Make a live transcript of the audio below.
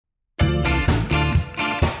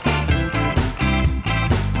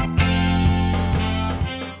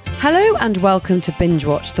Hello and welcome to Binge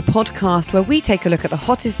Watch, the podcast where we take a look at the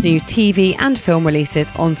hottest new TV and film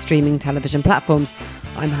releases on streaming television platforms.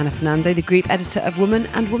 I'm Hannah Fernando, the group editor of Woman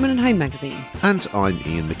and Woman & Home magazine. And I'm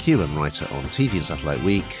Ian McEwen, writer on TV and Satellite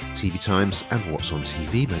Week, TV Times and What's on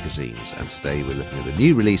TV magazines. And today we're looking at the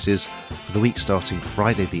new releases for the week starting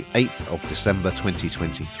Friday the 8th of December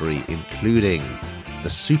 2023, including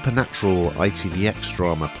the supernatural ITVX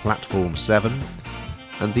drama Platform 7,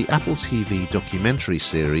 and the Apple TV documentary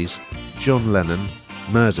series John Lennon,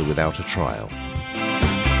 Murder Without a Trial.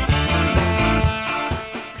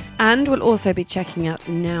 And we'll also be checking out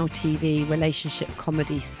Now TV relationship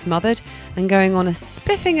comedy Smothered and going on a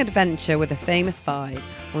spiffing adventure with the famous five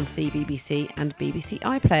on CBBC and BBC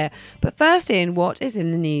iPlayer. But first, Ian, what is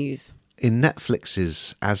in the news? In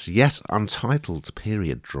Netflix's as yet untitled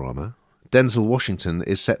period drama, Denzel Washington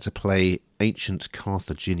is set to play ancient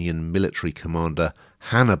Carthaginian military commander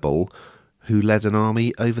Hannibal, who led an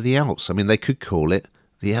army over the Alps. I mean, they could call it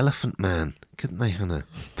the Elephant Man, couldn't they, Hannah?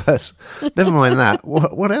 But never mind that.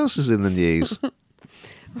 What else is in the news?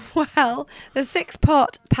 Well, the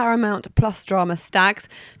 6-part Paramount Plus drama Stags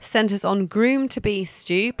centres on groom-to-be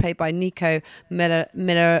Stu, played by Nico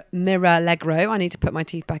Miralegro, I need to put my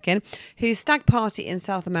teeth back in, whose stag party in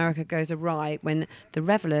South America goes awry when the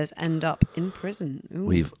revellers end up in prison. Ooh.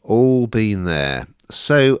 We've all been there.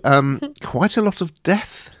 So, quite a lot of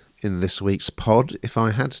death in this week's pod, if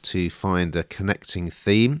I had to find a connecting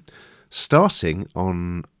theme, starting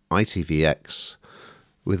on ITVX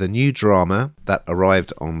with a new drama that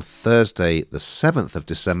arrived on Thursday the 7th of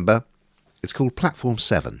December. It's called Platform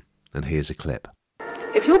 7, and here's a clip.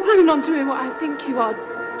 If you're planning on doing what I think you are,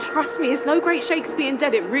 trust me, it's no great Shakespeare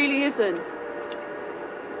dead, it really isn't.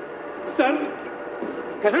 Sir,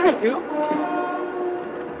 can I help you?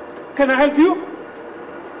 Can I help you?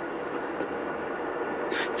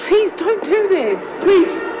 Please don't do this. Please,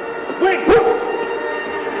 wait!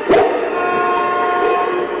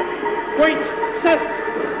 Wait, sir!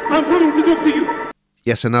 I'm coming to talk to you.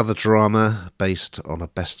 Yes, another drama based on a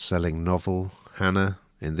best-selling novel, Hannah.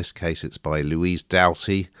 In this case, it's by Louise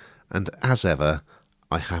Doughty, and as ever,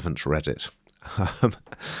 I haven't read it.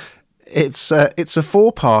 It's a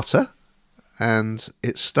 4-parter, and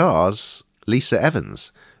it stars Lisa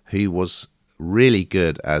Evans, who was really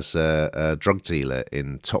good as a drug dealer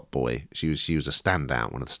in Top Boy. She was a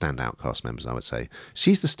standout, one of the standout cast members, I would say.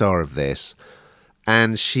 She's the star of this.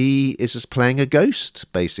 And she is just playing a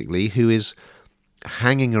ghost, basically, who is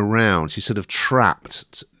hanging around. She's sort of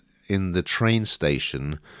trapped in the train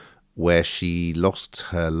station where she lost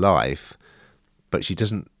her life, but she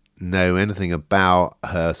doesn't know anything about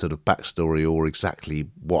her sort of backstory or exactly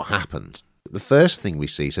what happened. The first thing we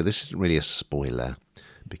see, so this isn't really a spoiler,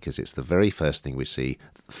 because it's the very first thing we see,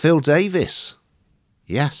 Phil Davis.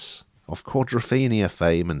 Yes, of Quadrophenia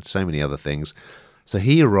fame and so many other things. So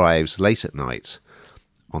he arrives late at night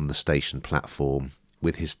on the station platform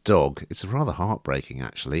with his dog. It's rather heartbreaking,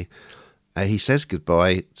 actually. He says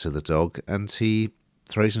goodbye to the dog and he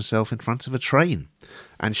throws himself in front of a train.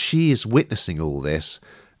 And she is witnessing all this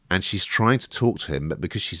and she's trying to talk to him, but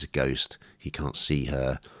because she's a ghost, he can't see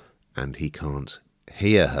her and he can't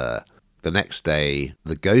hear her. The next day,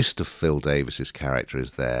 the ghost of Phil Davis's character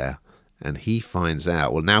is there and he finds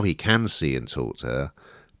out, well, now he can see and talk to her,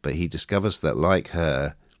 but he discovers that, like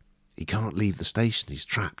her, he can't leave the station. He's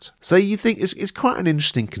trapped. So you think it's quite an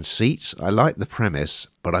interesting conceit. I like the premise,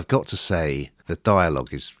 but I've got to say the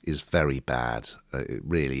dialogue is very bad. It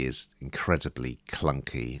really is incredibly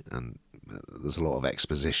clunky, and there's a lot of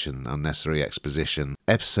exposition, unnecessary exposition.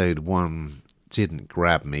 Episode 1 didn't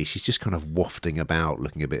grab me. She's just kind of wafting about,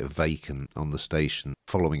 looking a bit vacant on the station,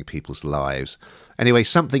 following people's lives. Anyway,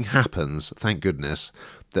 something happens, thank goodness,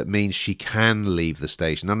 that means she can leave the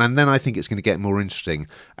station. And then I think it's going to get more interesting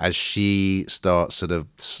as she starts sort of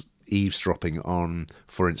eavesdropping on,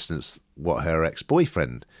 for instance, what her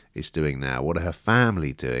ex-boyfriend is doing now, what are her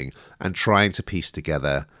family doing, and trying to piece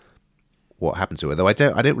together what happened to her. Though I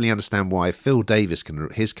don't really understand why Phil Davis,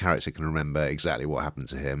 his character, can remember exactly what happened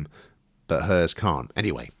to him, but hers can't.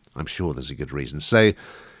 Anyway, I'm sure there's a good reason. So,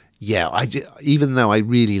 yeah, even though I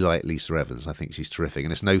really like Lisa Evans, I think she's terrific,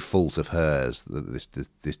 and it's no fault of hers that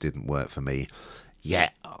this didn't work for me.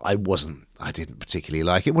 Yeah, I didn't particularly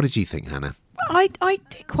like it. What did you think, Hannah? I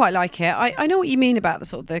did quite like it. I know what you mean about the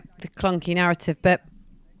sort of the clunky narrative, but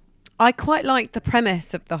I quite liked the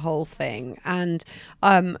premise of the whole thing, and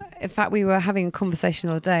in fact, we were having a conversation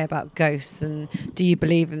the other day about ghosts and do you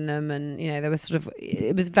believe in them? And there was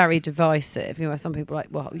it was very divisive. Some people were like,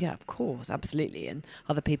 well, yeah, of course, absolutely, and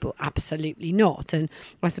other people absolutely not. And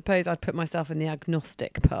I suppose I'd put myself in the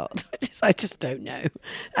agnostic part. I just don't know.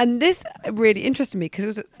 And this really interested me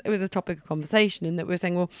because it was a topic of conversation, and that we were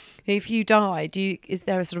saying, well, if you die, is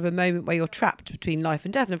there a sort of a moment where you're trapped between life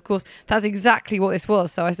and death? And of course, that's exactly what this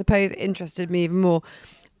was. So I suppose it interested me even more.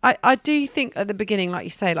 I do think at the beginning, like you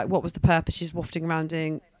say, like what was the purpose? She's wafting around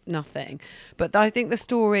doing nothing. But I think the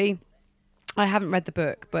story, I haven't read the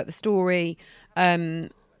book, but the story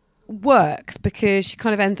works because she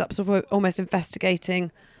kind of ends up sort of almost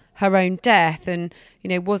investigating her own death. And,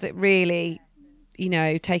 was it really,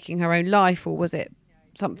 taking her own life, or was it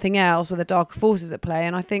something else with the darker forces at play?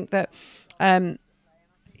 And I think that I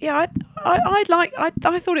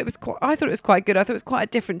thought it was quite good. I thought it was quite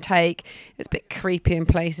a different take. It's a bit creepy in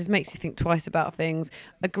places, makes you think twice about things.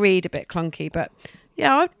 Agreed, a bit clunky, but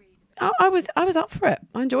yeah, I was up for it.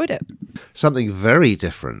 I enjoyed it. Something very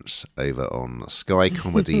different over on Sky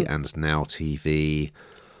Comedy and Now TV.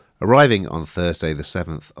 Arriving on Thursday, the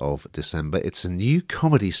 7th of December, it's a new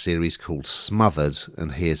comedy series called Smothered,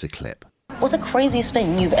 and here's a clip. What's the craziest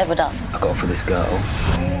thing you've ever done? I got for this girl.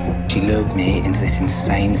 She lured me into this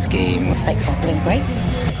insane scheme. Sex must have been great.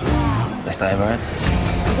 Best I ever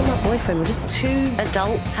had. Wasn't my boyfriend, we're just two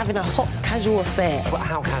adults having a hot, casual affair. But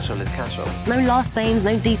how casual is casual? No last names,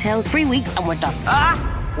 no details, 3 weeks and we're done.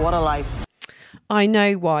 What a life. I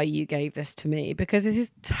know why you gave this to me, because this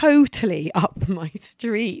is totally up my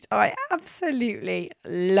street. I absolutely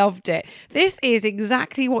loved it. This is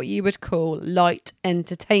exactly what you would call light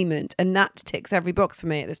entertainment, and that ticks every box for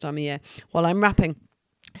me at this time of year while I'm rapping.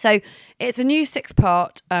 So it's a new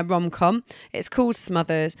 6-part rom-com. It's called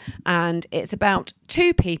Smothered, and it's about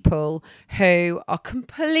two people who are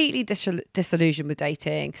completely disillusioned with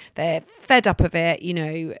dating. They're fed up of it.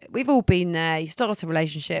 We've all been there. You start a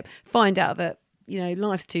relationship, find out that,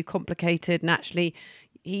 life's too complicated, and actually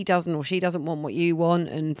he doesn't or she doesn't want what you want,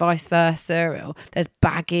 and vice versa, or there's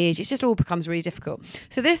baggage. It just all becomes really difficult.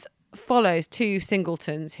 So this follows two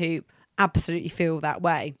singletons who absolutely feel that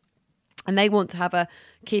way, and they want to have a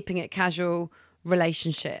keeping it casual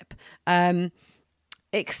relationship.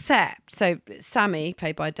 Except, so Sammy,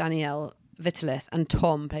 played by Danielle Vitalis, and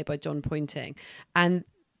Tom, played by John Pointing, and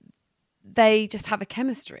they just have a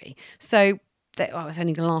chemistry. So it's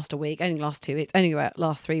only going to last a week, only last 2 weeks, only going to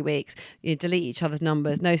last 3 weeks. You delete each other's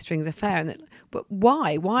numbers, no strings affair. But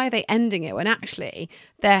why? Why are they ending it when actually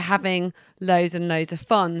they're having loads and loads of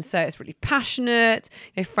fun? So it's really passionate.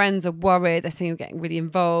 Friends are worried. They're seeing you getting really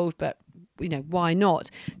involved, but why not?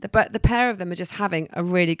 But the pair of them are just having a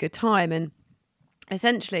really good time, and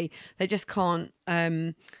essentially they just can't.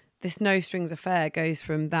 This no strings affair goes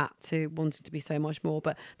from that to wanting to be so much more.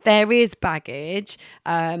 But there is baggage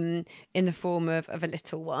in the form of a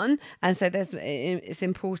little one. And so it's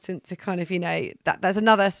important to kind of, that there's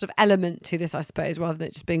another sort of element to this, I suppose, rather than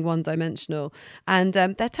it just being one dimensional. And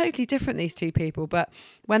they're totally different, these two people. But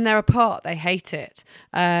when they're apart, they hate it.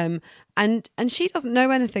 And she doesn't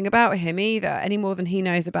know anything about him either, any more than he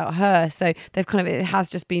knows about her. So it has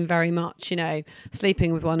just been very much,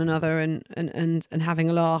 sleeping with one another and having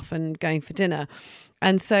a laugh and going for dinner.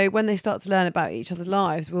 And so when they start to learn about each other's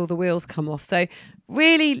lives, will the wheels come off? So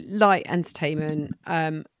really light entertainment.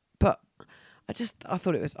 But I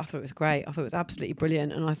thought it was great. I thought it was absolutely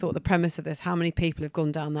brilliant. And I thought the premise of this, how many people have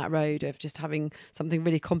gone down that road of just having something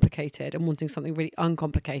really complicated and wanting something really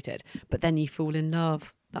uncomplicated, but then you fall in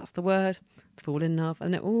love. That's the word, fall in love,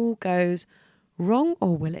 and it all goes wrong,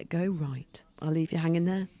 or will it go right? I'll leave you hanging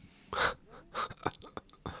there.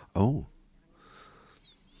 Oh.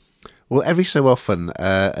 Well, every so often,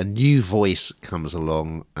 a new voice comes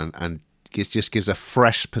along and just gives a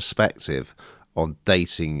fresh perspective on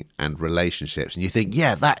dating and relationships. And you think,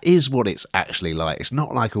 yeah, that is what it's actually like. It's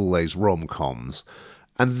not like all those rom-coms.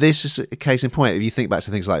 And this is a case in point. If you think back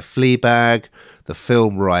to things like Fleabag, the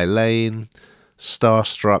film Rye Lane,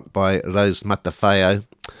 Starstruck by Rose Matafeo.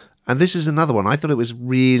 And this is another one. I thought it was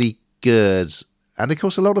really good. And of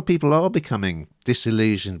course, a lot of people are becoming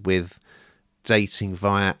disillusioned with dating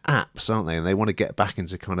via apps, aren't they? And they want to get back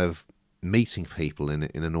into kind of meeting people in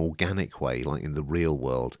an organic way, like in the real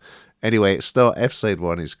world. Anyway, episode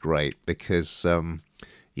 1 is great because,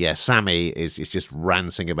 Sammy is just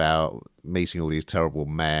ranting about meeting all these terrible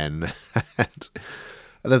men. And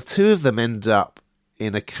the two of them end up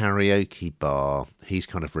in a karaoke bar. He's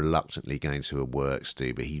kind of reluctantly going to a work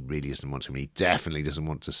stu, but he really doesn't want to. And he definitely doesn't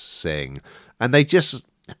want to sing. And they just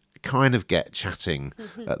kind of get chatting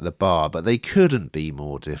at the bar, but they couldn't be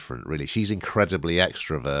more different, really. She's incredibly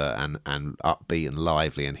extrovert and upbeat and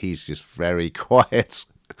lively, and he's just very quiet.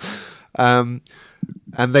 And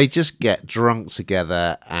they just get drunk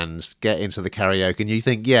together and get into the karaoke, and you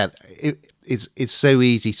think, yeah, it's so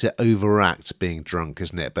easy to overact being drunk,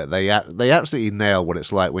 isn't it? But they absolutely nail what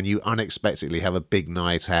it's like when you unexpectedly have a big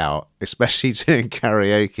night out, especially doing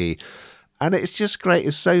karaoke, and it's just great.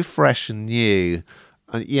 It's so fresh and new.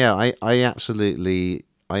 Yeah, I absolutely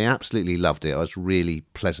loved it. I was really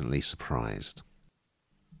pleasantly surprised.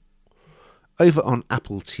 Over on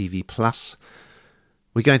Apple TV Plus,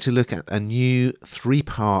 we're going to look at a new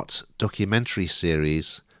 3-part documentary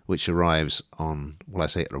series which arrived on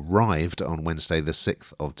Wednesday the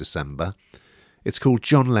 6th of December. It's called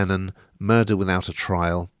John Lennon, Murder Without a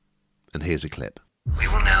Trial, and here's a clip. We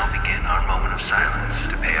will now begin our moment of silence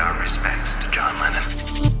to pay our respects to John Lennon.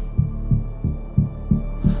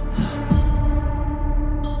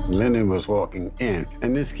 Lennon was walking in,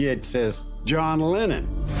 and this kid says, "John Lennon."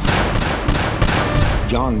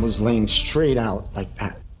 John was laying straight out like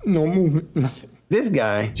that. No movement, nothing. This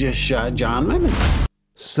guy just shot John Lennon.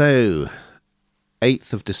 So,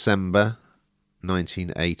 8th of December,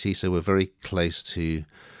 1980, so we're very close to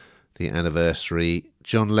the anniversary.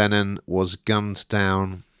 John Lennon was gunned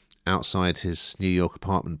down outside his New York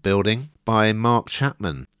apartment building by Mark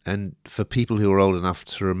Chapman. And for people who are old enough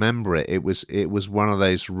to remember it, it was one of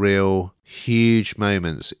those real huge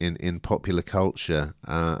moments in popular culture,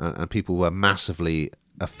 and people were massively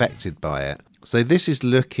affected by it. So this is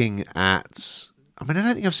looking at, I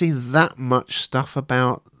don't think I've seen that much stuff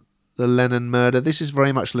about the Lennon murder. This is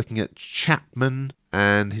very much looking at Chapman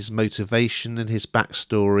and his motivation and his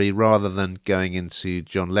backstory, rather than going into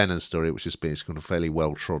John Lennon's story, which has been kind of a fairly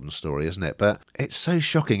well-trodden story, isn't it? But it's so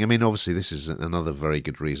shocking. Obviously, this is another very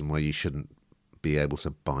good reason why you shouldn't be able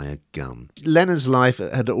to buy a gun. Lennon's life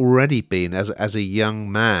had already been, as a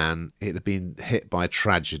young man, it had been hit by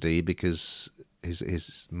tragedy because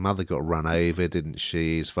his mother got run over, didn't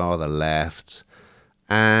she? His father left.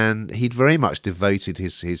 And he'd very much devoted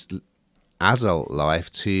his adult life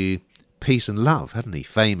to peace and love, hadn't he,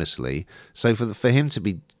 famously? So for him to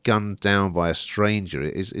be gunned down by a stranger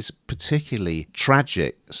is particularly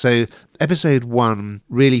tragic. So episode 1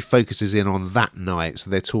 really focuses in on that night. So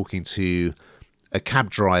they're talking to a cab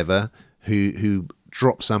driver who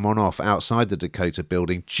dropped someone off outside the Dakota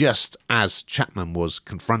building just as Chapman was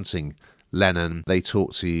confronting Lennon. They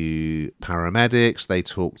talk to paramedics, they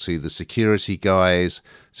talk to the security guys,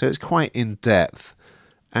 so it's quite in depth,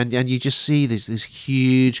 and you just see this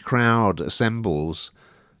huge crowd assembles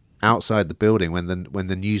outside the building when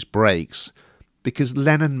the news breaks, because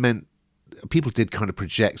Lennon meant, people did kind of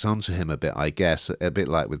project onto him a bit, I guess, a bit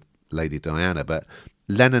like with Lady Diana, but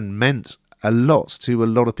Lennon meant a lot to a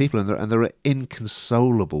lot of people, and there are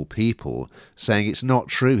inconsolable people saying it's not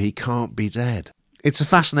true, he can't be dead. It's a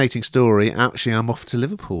fascinating story. Actually, I'm off to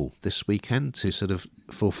Liverpool this weekend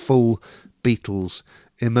for full Beatles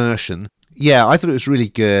immersion. Yeah, I thought it was really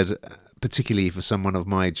good, particularly for someone of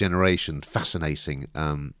my generation. Fascinating.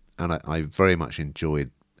 And I very much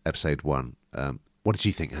enjoyed episode 1. What did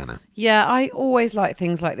you think, Hannah? Yeah, I always like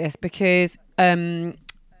things like this because it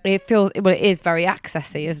is very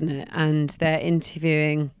accessy, isn't it? And they're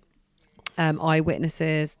interviewing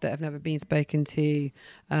eyewitnesses that have never been spoken to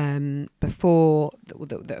before,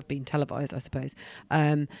 that have been televised, I suppose,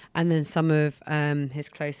 and then some of his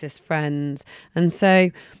closest friends. And so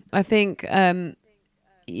I think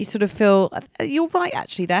you sort of feel, you're right,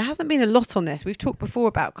 actually, there hasn't been a lot on this. We've talked before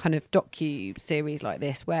about kind of docu-series like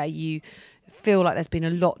this where you feel like there's been a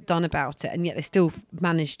lot done about it, and yet they still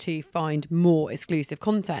managed to find more exclusive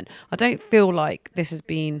content. I don't feel like this has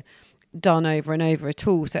been done over and over at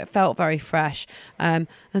all, so it felt very fresh, and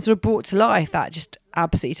sort of brought to life that just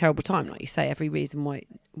absolutely terrible time, like you say, every reason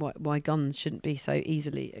why guns shouldn't be so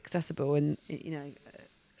easily accessible, and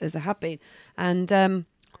as they have been, and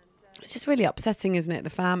it's just really upsetting, isn't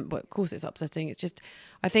it? Well, of course it's upsetting. It's just,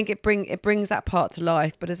 I think it brings that part to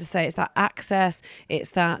life. But as I say, it's that access.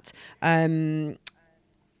 It's that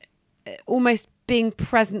almost being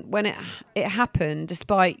present when it happened,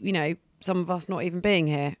 despite some of us not even being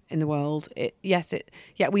here in the world.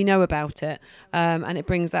 Yet we know about it, and it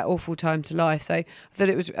brings that awful time to life. So I thought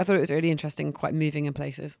it was really interesting, and quite moving in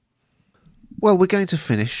places. Well, we're going to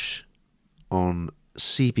finish on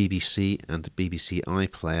CBBC and BBC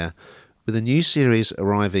iPlayer with a new series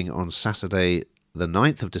arriving on Saturday the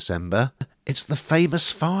 9th of December. It's The Famous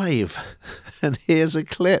Five, and here's a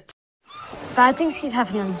clip. Bad things keep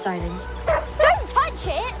happening on this island. Don't touch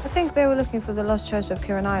it! I think they were looking for the lost church of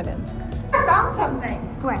Kirin Island. I found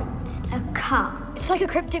something. Great. A car. It's like a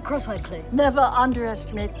cryptic crossword clue. Never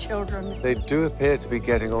underestimate children. They do appear to be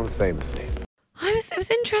getting on famously. It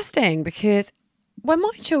was interesting because when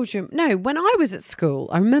I was at school,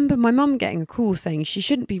 I remember my mum getting a call saying she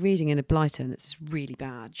shouldn't be reading in a Blyton. It's really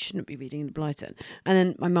bad. You shouldn't be reading in a Blyton. And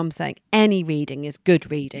then my mum saying, any reading is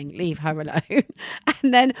good reading. Leave her alone.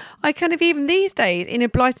 And then I kind of, even these days, in a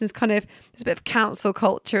Blyton's kind of, there's a bit of council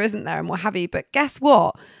culture, isn't there, and what have you. But guess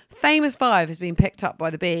what? Famous Five has been picked up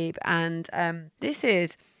by the Beeb. And this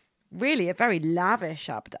is really a very lavish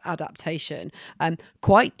adaptation,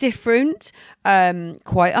 quite different,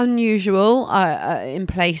 quite unusual in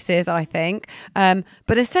places, I think.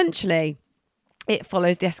 But essentially, it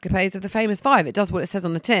follows the escapades of the Famous Five. It does what it says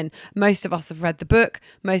on the tin. Most of us have read the book.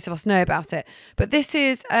 Most of us know about it. But this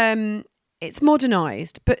is... it's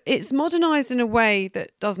modernised, but it's modernised in a way that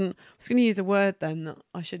doesn't... I was going to use a word then that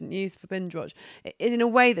I shouldn't use for binge watch. In a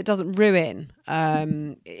way that doesn't ruin.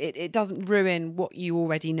 It doesn't ruin what you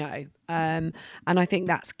already know. And I think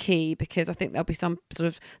that's key, because I think there'll be some sort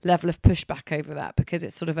of level of pushback over that, because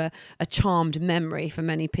it's sort of a charmed memory for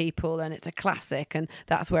many people, and it's a classic, and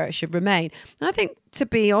that's where it should remain. And I think, to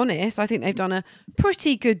be honest, I think they've done a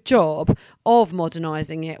pretty good job of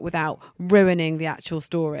modernising it without ruining the actual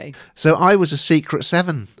story. So I was a Secret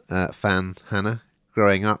Seven fan, Hannah,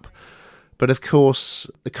 growing up. But of course,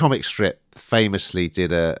 the comic strip famously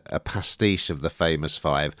did a pastiche of the Famous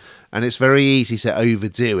Five, and it's very easy to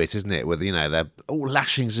overdo it, isn't it? With, they're all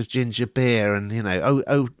lashings of ginger beer, and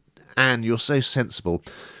oh, Anne, you're so sensible.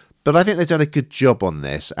 But I think they've done a good job on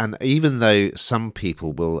this, and even though some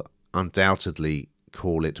people will undoubtedly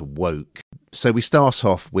call it woke, so we start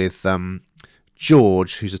off with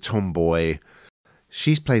George, who's a tomboy.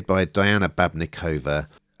 She's played by Diana Babnikova.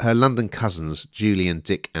 Her London cousins, Julian,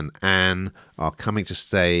 Dick and Anne, are coming to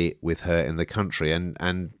stay with her in the country.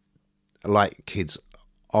 And like kids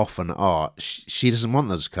often are, she doesn't want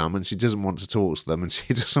them to come, and she doesn't want to talk to them, and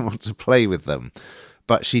she doesn't want to play with them.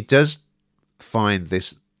 But she does find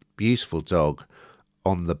this beautiful dog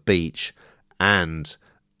on the beach and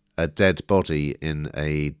a dead body in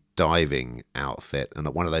a diving outfit, and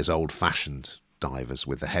one of those old-fashioned divers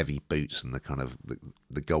with the heavy boots and the kind of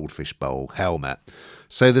the goldfish bowl helmet.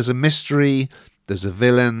 So there's a mystery, there's a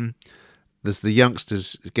villain, there's the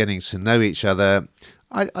youngsters getting to know each other.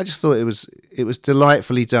 I just thought it was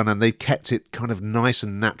delightfully done, and they kept it kind of nice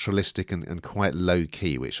and naturalistic and quite low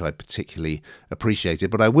key, which I particularly appreciated.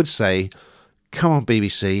 But I would say, come on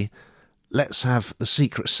BBC, let's have the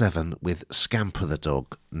Secret Seven with Scamper the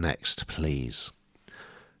dog next, please.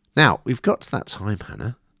 Now, we've got to that time,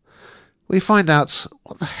 Hannah. We find out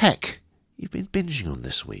what the heck you've been binging on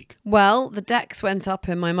this week. Well, the decks went up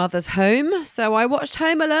in my mother's home, so I watched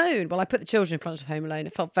Home Alone. Well, I put the children in front of Home Alone.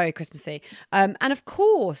 It felt very Christmassy. And of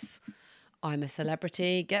course, I'm a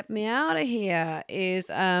Celebrity, Get Me Out of Here is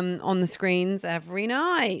on the screens every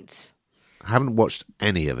night. I haven't watched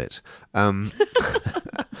any of it.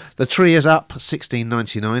 The Tree is Up,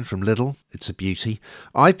 $16.99 from Lidl. It's a beauty.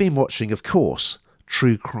 I've been watching, of course,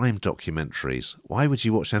 true crime documentaries. Why would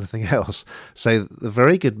you watch anything else? So the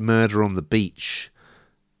very good Murder on the Beach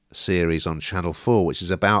series on Channel 4, which is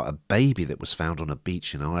about a baby that was found on a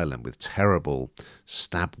beach in Ireland with terrible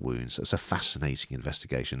stab wounds. It's a fascinating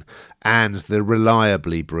investigation. And the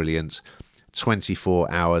reliably brilliant 24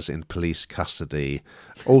 Hours in Police Custody,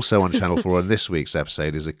 also on Channel 4. And this week's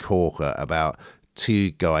episode is a corker about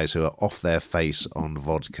two guys who are off their face on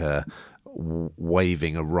vodka,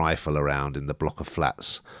 waving a rifle around in the block of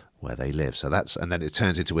flats where they live. And then it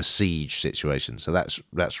turns into a siege situation. So that's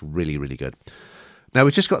really, really good. Now,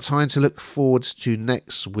 we've just got time to look forward to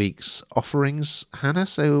next week's offerings, Hannah.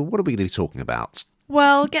 So what are we going to be talking about?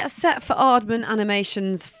 Well, get set for Aardman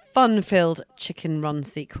Animation's fun-filled Chicken Run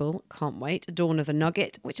sequel. Can't wait. Dawn of the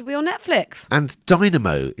Nugget, which will be on Netflix. And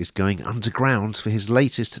Dynamo is going underground for his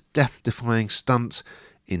latest death-defying stunt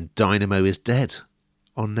in Dynamo is Dead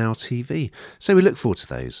on Now TV. So we look forward to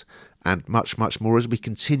those and much, much more as we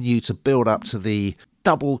continue to build up to the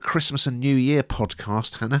double Christmas and New Year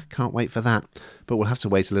podcast, Hannah. Can't wait for that. But we'll have to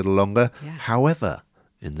wait a little longer. Yeah. However,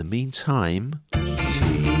 in the meantime, keep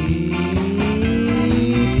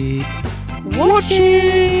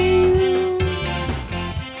watching.